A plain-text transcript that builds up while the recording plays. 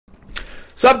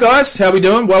Sup guys, how we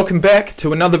doing? Welcome back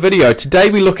to another video. Today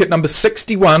we look at number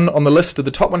 61 on the list of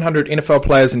the top 100 NFL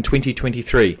players in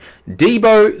 2023.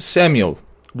 Deebo Samuel,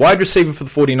 wide receiver for the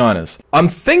 49ers. I'm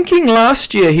thinking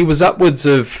last year he was upwards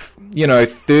of,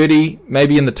 30,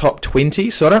 maybe in the top 20,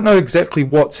 so I don't know exactly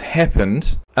what's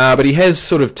happened, but he has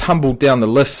sort of tumbled down the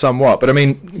list somewhat. But I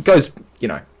mean, it goes,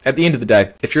 at the end of the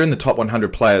day, if you're in the top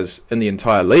 100 players in the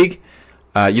entire league,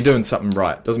 you're doing something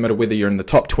right. Doesn't matter whether you're in the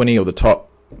top 20 or the top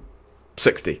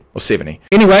 60 or 70.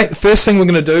 Anyway, the first thing we're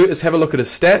going to do is have a look at his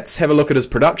stats, have a look at his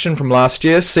production from last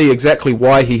year, see exactly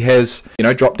why he has,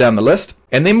 dropped down the list.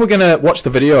 And then we're going to watch the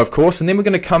video, of course, and then we're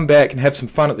going to come back and have some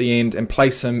fun at the end and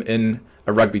place him in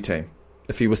a rugby team.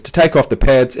 If he was to take off the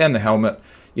pads and the helmet,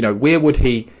 where would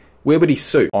he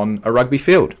suit on a rugby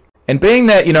field? And being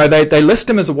that, they list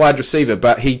him as a wide receiver,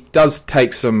 but he does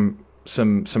take some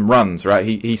runs, right?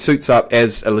 He suits up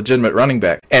as a legitimate running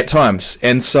back at times.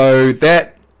 And so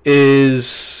that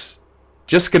is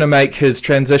just going to make his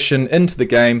transition into the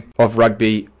game of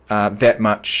rugby that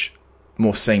much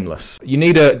more seamless. You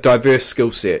need a diverse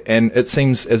skill set, and it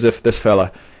seems as if this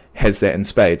fella has that in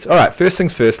spades. All right, first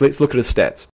things first, let's look at his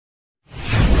stats.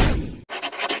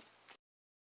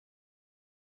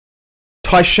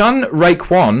 Taishan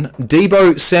Raekwon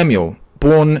Deebo Samuel,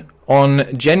 born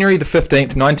on January the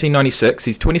 15th, 1996.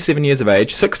 He's 27 years of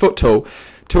age, 6 foot tall,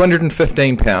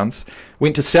 215 pounds.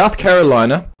 Went to South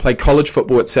Carolina, played college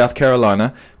football at South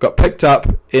Carolina, got picked up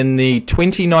in the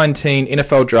 2019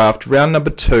 NFL Draft, round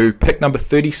number 2, pick number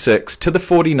 36 to the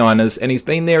 49ers, and he's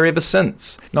been there ever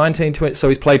since. 1920, so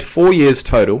he's played 4 years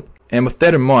total. And with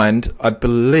that in mind, I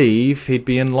believe he'd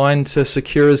be in line to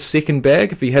secure his second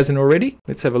bag if he hasn't already.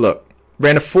 Let's have a look.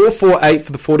 Ran a 4.48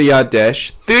 for the 40-yard dash,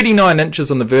 39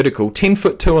 inches on the vertical, 10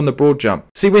 foot 2 on the broad jump.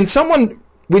 See, when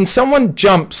someone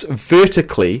jumps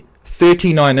vertically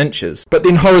 39 inches, but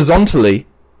then horizontally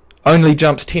only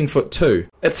jumps 10 foot 2,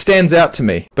 it stands out to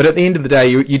me. But at the end of the day,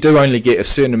 you do only get a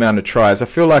certain amount of tries. I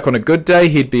feel like on a good day,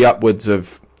 he'd be upwards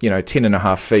of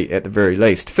 10.5 feet at the very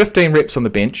least. 15 reps on the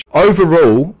bench.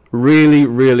 Overall, really,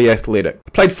 really athletic.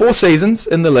 Played 4 seasons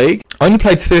in the league. Only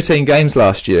played 13 games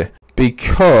last year,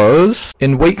 because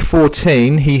in week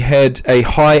 14 he had a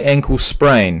high ankle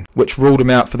sprain, which ruled him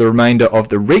out for the remainder of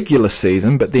the regular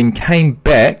season, but then came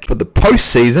back for the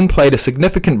postseason, played a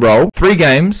significant role. 3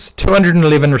 games,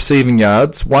 211 receiving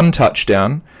yards, 1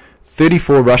 touchdown,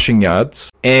 34 rushing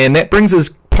yards, and that brings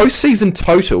his postseason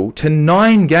total to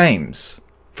 9 games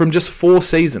from just 4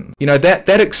 seasons.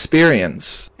 That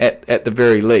experience at the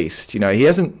very least, he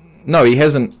hasn't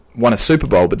won a Super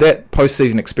Bowl, but that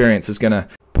postseason experience is going to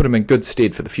put him in good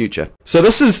stead for the future. So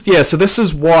this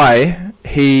is why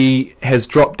he has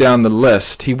dropped down the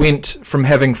list. He went from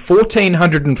having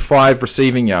 1,405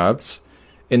 receiving yards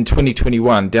in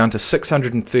 2021 down to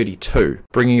 632,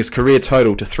 bringing his career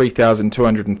total to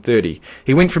 3,230.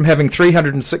 He went from having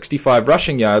 365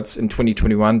 rushing yards in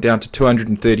 2021 down to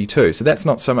 232. So that's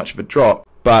not so much of a drop.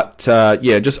 But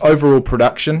just overall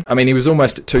production. I mean, he was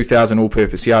almost at 2,000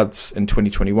 all-purpose yards in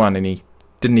 2021, and he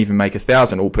didn't even make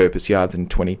 1,000 all-purpose yards in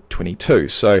 2022.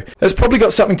 So that's probably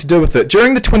got something to do with it.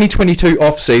 During the 2022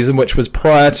 off-season, which was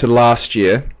prior to last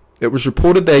year, it was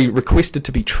reported they requested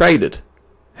to be traded.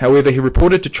 However, he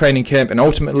reported to training camp and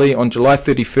ultimately on July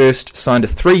 31st signed a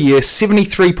 3-year,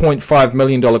 $73.5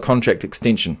 million contract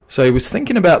extension. So he was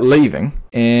thinking about leaving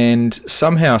and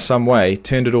somehow, some way,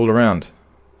 turned it all around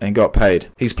and got paid.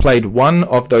 He's played 1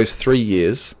 of those 3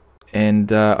 years,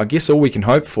 and I guess all we can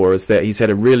hope for is that he's had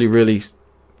a really, really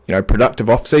productive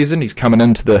off-season. He's coming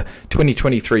into the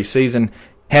 2023 season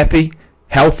happy,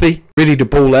 healthy, ready to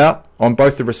ball out on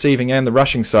both the receiving and the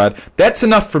rushing side. That's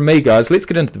enough from me, guys. Let's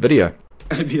get into the video.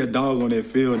 I'd be a dog on that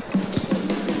field.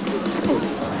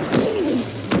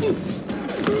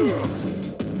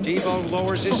 Deebo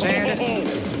lowers his hand.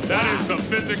 That is the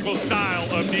physical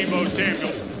style of Deebo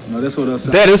Samuel. No, that's what I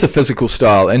said. That is a physical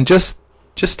style, and just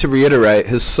to reiterate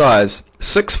his size,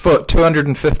 6 foot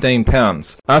 215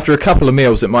 pounds. After a couple of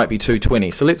meals, it might be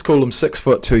 220. So let's call him 6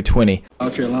 foot 220.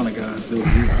 South Carolina guys, we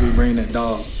bring that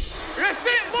dog.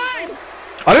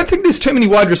 I don't think there's too many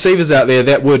wide receivers out there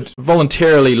that would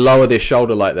voluntarily lower their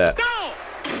shoulder like that.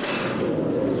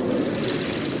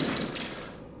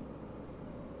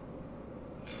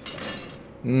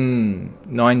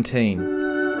 19.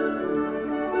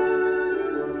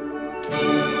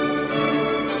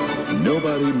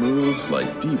 Nobody moves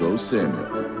like Deebo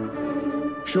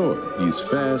Samuel. Sure, he's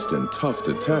fast and tough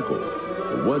to tackle,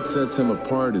 but what sets him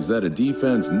apart is that a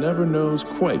defense never knows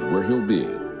quite where he'll be.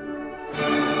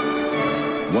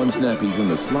 One snap he's in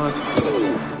the slot,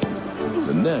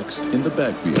 the next in the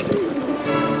backfield.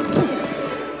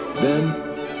 Then,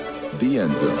 the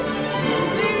end zone.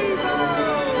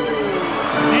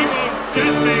 Deebo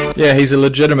detonates Yeah, he's a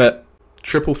legitimate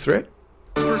triple threat.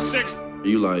 for 6.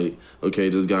 You like, okay,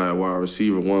 this guy a wide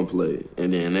receiver one play,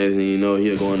 and then next thing you know,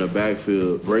 he'll go in the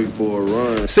backfield, break for a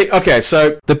run. See, okay,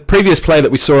 so the previous play that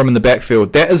we saw him in the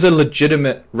backfield, that is a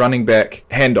legitimate running back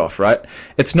handoff, right?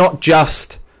 It's not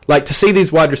just, like, to see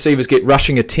these wide receivers get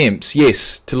rushing attempts,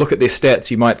 yes, to look at their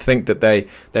stats, you might think that they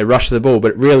rush the ball,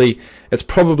 but really, it's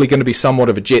probably going to be somewhat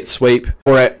of a jet sweep,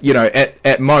 or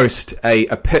at most,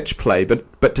 a pitch play,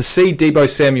 but to see Deebo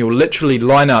Samuel literally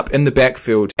line up in the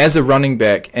backfield as a running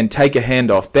back and take a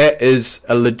handoff, it's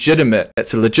a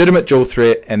legitimate dual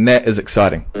threat, and that is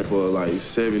exciting. For like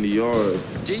 70 yards.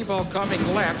 Deebo coming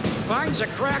left, finds a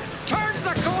crack, turns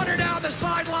the corner down the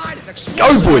sideline.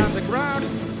 Go, boy. On the ground.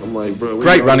 I'm like, bro, where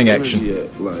Great y'all running energy action.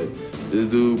 at? Like, this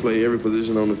dude play every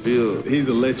position on the field. He's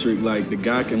electric. Like, the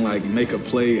guy can, like, make a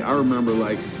play. I remember,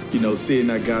 like, seeing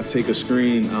that guy take a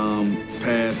screen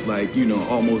pass, like,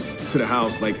 almost to the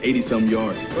house, like 80-some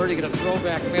yards. Birdie gonna throw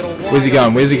back middle. Where's he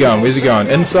going? Where's he going? Where's he going?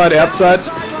 Inside, outside?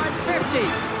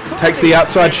 Takes the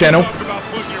outside channel Talk about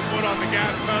putting your foot on the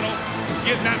gas pedal,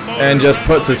 getting that motor and just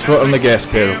running puts his foot on the gas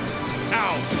pedal.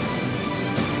 Out.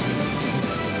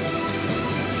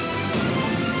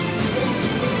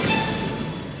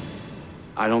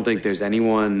 I don't think there's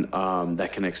anyone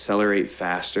that can accelerate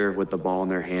faster with the ball in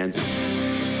their hands. It's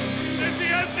the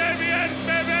SWS,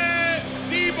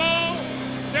 baby! Deebo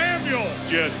Samuel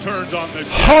just turns on the...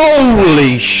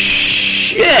 Holy I think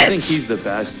shit! he's the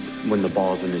best when the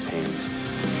ball's in his hands.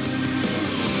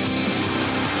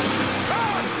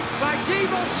 By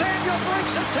Deebo Samuel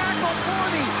breaks a tackle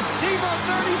 40. Deebo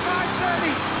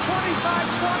 35-30,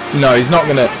 25-20. No, he's not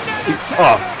gonna.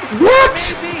 Oh,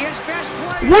 what? Maybe his best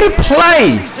play. What a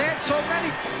play! He's had so many.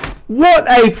 What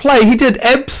a play! He did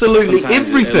absolutely Sometimes It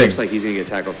everything. looks like he's going to get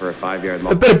tackled for a 5-yard A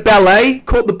loss. bit of ballet,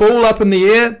 caught the ball up in the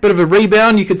air, bit of a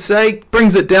rebound, you could say,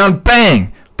 brings it down,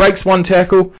 bang, breaks one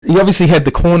tackle. He obviously had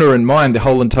the corner in mind the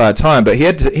whole entire time, but he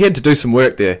had to do some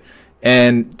work there.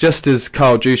 And just as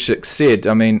Kyle Juszczyk said,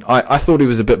 I mean, I thought he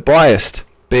was a bit biased,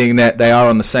 being that they are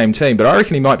on the same team, but I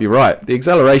reckon he might be right. The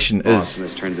acceleration is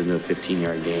This turns into a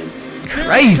 15-yard game.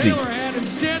 crazy. Taylor had him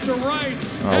dead to rights.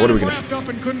 Oh, what are we gonna wrapped up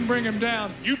and couldn't bring him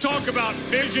down. You talk about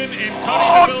vision and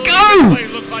Oh, cutting ability. go! The play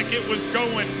looked like it was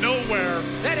going nowhere.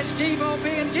 That is Deebo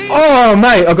being Deebo. Oh,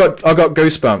 mate, I got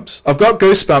goosebumps. I've got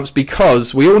goosebumps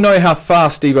because we all know how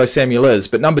fast Deebo Samuel is,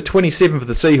 but number 27 for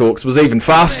the Seahawks was even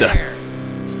faster.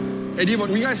 Hey, Deebo,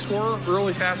 can you guys score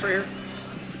really fast right here?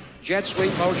 Jet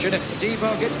sweep motion.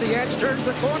 Deebo gets the edge, turns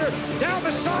the corner, down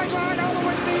the sideline, all the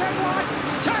way to the end line.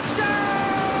 Touchdown!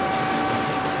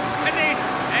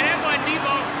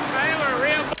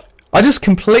 I just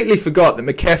completely forgot that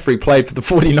McCaffrey played for the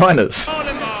 49ers.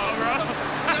 Bowling ball, bro.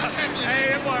 Hey,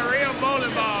 that boy real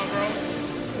bowling ball, bro.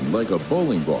 And like a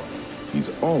bowling ball, he's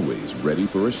always ready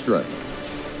for a strike.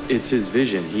 It's his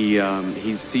vision.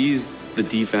 He sees the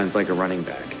defense like a running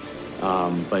back,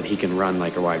 but he can run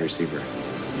like a wide receiver.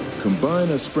 Combine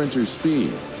a sprinter's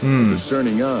speed, a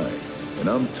discerning eye, and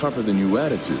I'm tougher than you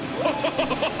attitude.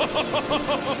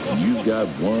 And you've got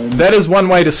one. That is one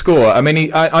way to score. I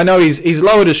mean, I know he's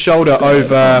lowered his shoulder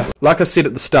over. Like I said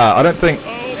at the start, I don't think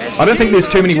there's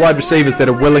too many wide receivers that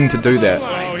are willing to do that.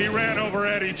 Oh, he ran over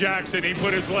Eddie Jackson. He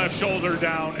put his left shoulder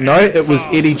down. No, it was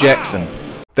Oh, Eddie Jackson.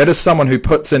 That is someone who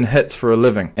puts in hits for a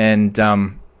living, and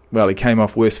well, he came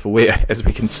off worse for wear, as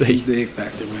we can see. He's the X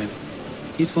factor, man.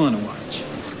 He's fun to watch.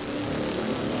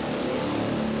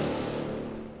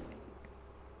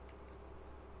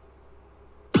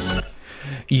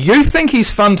 You think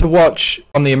he's fun to watch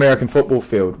on the American football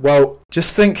field? Well,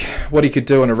 just think what he could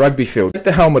do on a rugby field. Take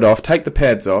the helmet off, take the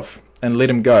pads off, and let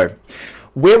him go.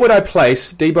 Where would I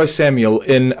place Deebo Samuel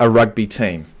in a rugby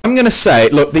team? I'm going to say,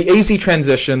 look, the easy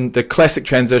transition, the classic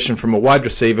transition from a wide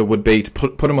receiver would be to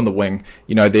put him on the wing.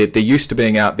 You know, they're used to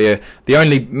being out there. The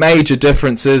only major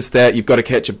difference is that you've got to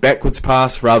catch a backwards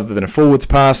pass rather than a forwards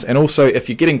pass. And also, if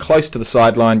you're getting close to the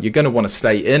sideline, you're going to want to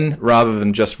stay in rather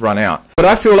than just run out. But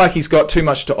I feel like he's got too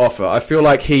much to offer. I feel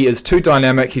like he is too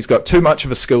dynamic. He's got too much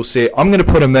of a skill set. I'm going to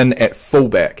put him in at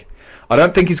fullback. I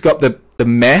don't think he's got the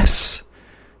mass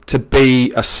to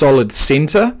be a solid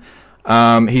centre.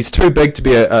 He's too big to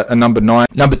be a number 9.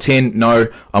 Number 10, no.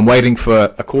 I'm waiting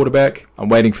for a quarterback. I'm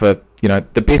waiting for,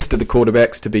 the best of the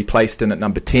quarterbacks to be placed in at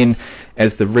number 10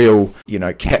 as the real,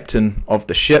 captain of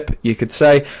the ship, you could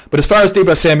say. But as far as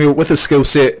Deebo Samuel, with his skill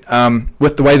set,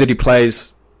 with the way that he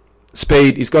plays,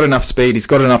 speed, he's got enough speed, he's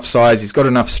got enough size, he's got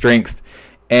enough strength,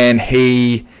 and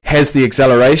he has the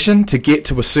acceleration to get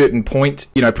to a certain point,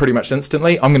 pretty much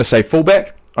instantly. I'm going to say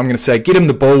fullback. I'm going to say get him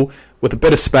the ball with a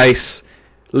bit of space,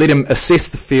 let him assess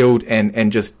the field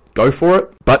and just go for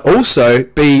it, but also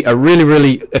be a really,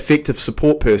 really effective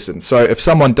support person. So if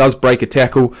someone does break a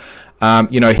tackle,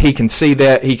 he can see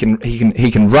that, he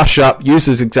can rush up, use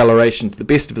his acceleration to the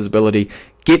best of his ability,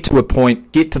 get to a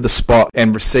point, get to the spot,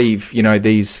 and receive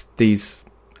these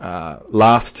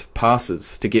last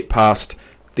passes to get past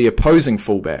the opposing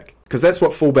fullback. Because that's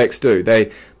what fullbacks do.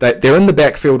 They're in the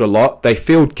backfield a lot. They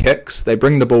field kicks. They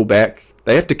bring the ball back.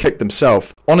 They have to kick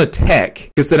themselves on attack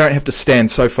because they don't have to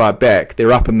stand so far back.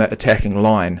 They're up in the attacking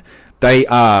line. They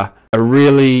are a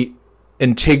really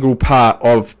integral part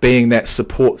of being that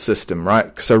support system,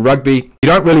 right? So rugby, you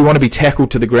don't really want to be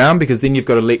tackled to the ground because then you've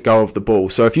got to let go of the ball.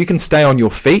 So if you can stay on your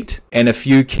feet and if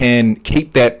you can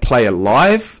keep that play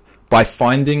alive by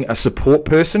finding a support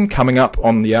person coming up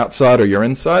on the outside or your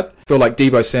inside, I feel like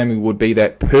Deebo Samuel would be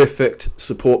that perfect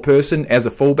support person as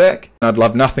a fullback. I'd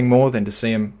love nothing more than to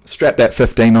see him strap that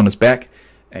 15 on his back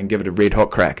and give it a red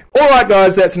hot crack. All right,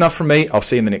 guys, that's enough from me. I'll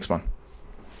see you in the next one.